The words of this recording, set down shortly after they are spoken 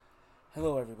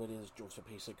Hello, everybody. This is Joseph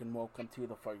Pasek, and welcome to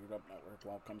the FiredUp Network.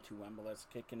 Welcome to MLS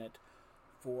Kickin' It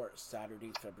for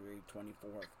Saturday, February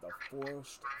 24th, the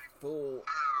first full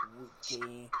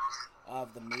day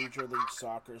of the Major League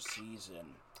Soccer season.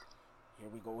 Here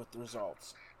we go with the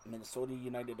results. Minnesota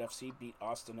United FC beat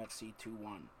Austin FC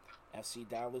 2-1. FC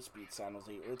Dallas beat San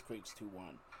Jose Earthquakes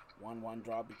 2-1. 1-1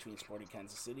 draw between Sporting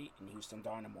Kansas City and Houston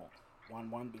Dynamo.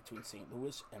 1-1 between St.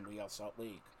 Louis and Real Salt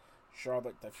Lake.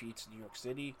 Charlotte defeats New York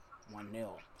City 1-0.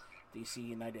 DC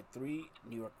United 3,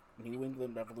 New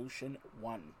England Revolution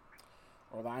 1.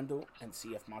 Orlando and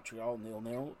CF Montreal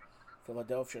 0-0.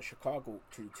 Philadelphia Chicago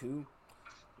 2-2.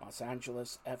 Los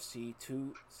Angeles FC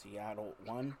 2, Seattle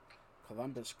 1.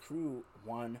 Columbus Crew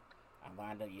 1,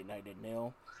 Atlanta United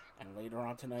 0. And later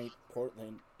on tonight,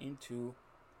 Portland into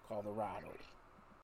Colorado.